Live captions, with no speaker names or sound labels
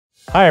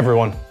Hi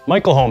everyone,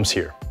 Michael Holmes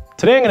here.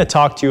 Today I'm going to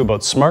talk to you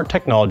about smart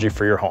technology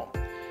for your home.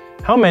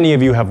 How many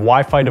of you have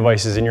Wi-Fi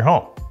devices in your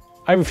home?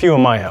 I have a few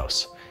in my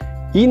house.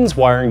 Eaton's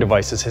Wiring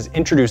Devices has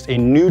introduced a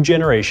new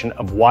generation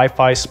of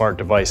Wi-Fi smart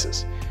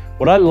devices.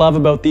 What I love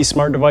about these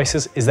smart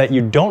devices is that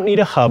you don't need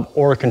a hub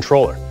or a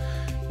controller.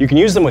 You can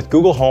use them with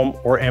Google Home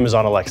or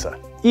Amazon Alexa.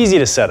 Easy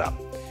to set up.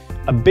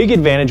 A big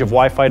advantage of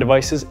Wi-Fi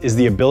devices is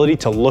the ability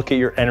to look at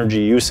your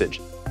energy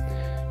usage.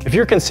 If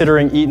you're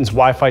considering Eaton's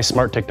Wi-Fi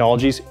smart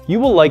technologies,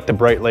 you will like the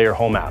BrightLayer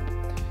Home app.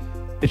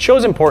 It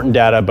shows important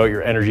data about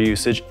your energy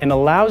usage and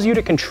allows you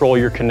to control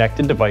your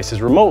connected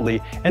devices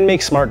remotely and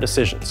make smart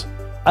decisions.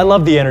 I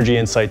love the energy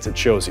insights it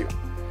shows you.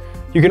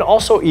 You can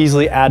also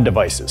easily add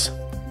devices.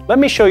 Let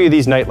me show you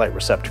these nightlight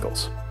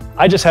receptacles.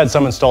 I just had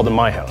some installed in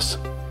my house.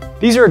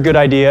 These are a good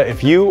idea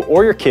if you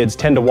or your kids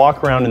tend to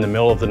walk around in the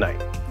middle of the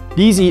night.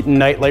 These Eaton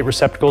nightlight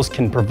receptacles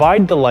can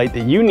provide the light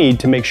that you need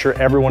to make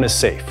sure everyone is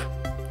safe.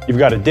 You've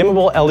got a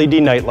dimmable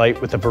LED nightlight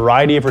with a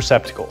variety of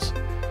receptacles.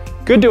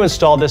 Good to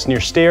install this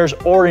near stairs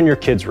or in your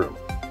kids' room.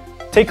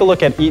 Take a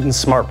look at Eaton's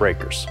smart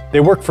breakers.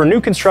 They work for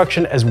new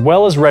construction as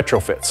well as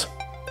retrofits.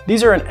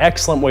 These are an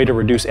excellent way to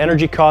reduce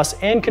energy costs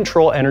and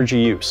control energy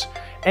use,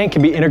 and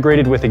can be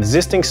integrated with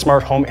existing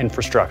smart home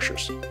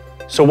infrastructures.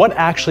 So what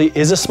actually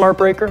is a smart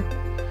breaker?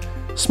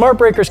 Smart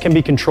breakers can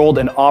be controlled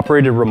and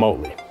operated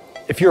remotely.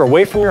 If you're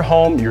away from your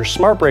home, your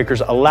smart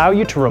breakers allow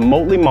you to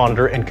remotely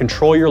monitor and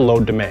control your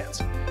load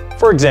demands.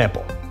 For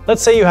example,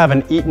 let's say you have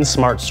an Eaton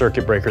smart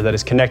circuit breaker that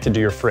is connected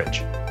to your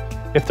fridge.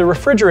 If the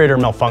refrigerator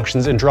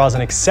malfunctions and draws an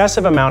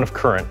excessive amount of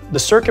current, the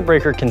circuit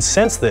breaker can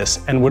sense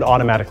this and would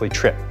automatically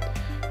trip.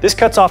 This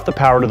cuts off the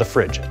power to the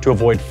fridge to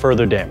avoid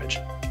further damage.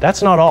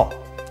 That's not all.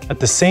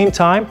 At the same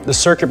time, the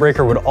circuit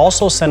breaker would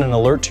also send an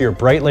alert to your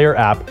BrightLayer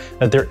app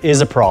that there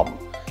is a problem.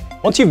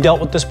 Once you've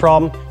dealt with this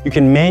problem, you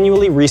can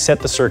manually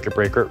reset the circuit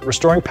breaker,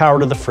 restoring power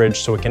to the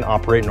fridge so it can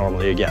operate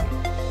normally again.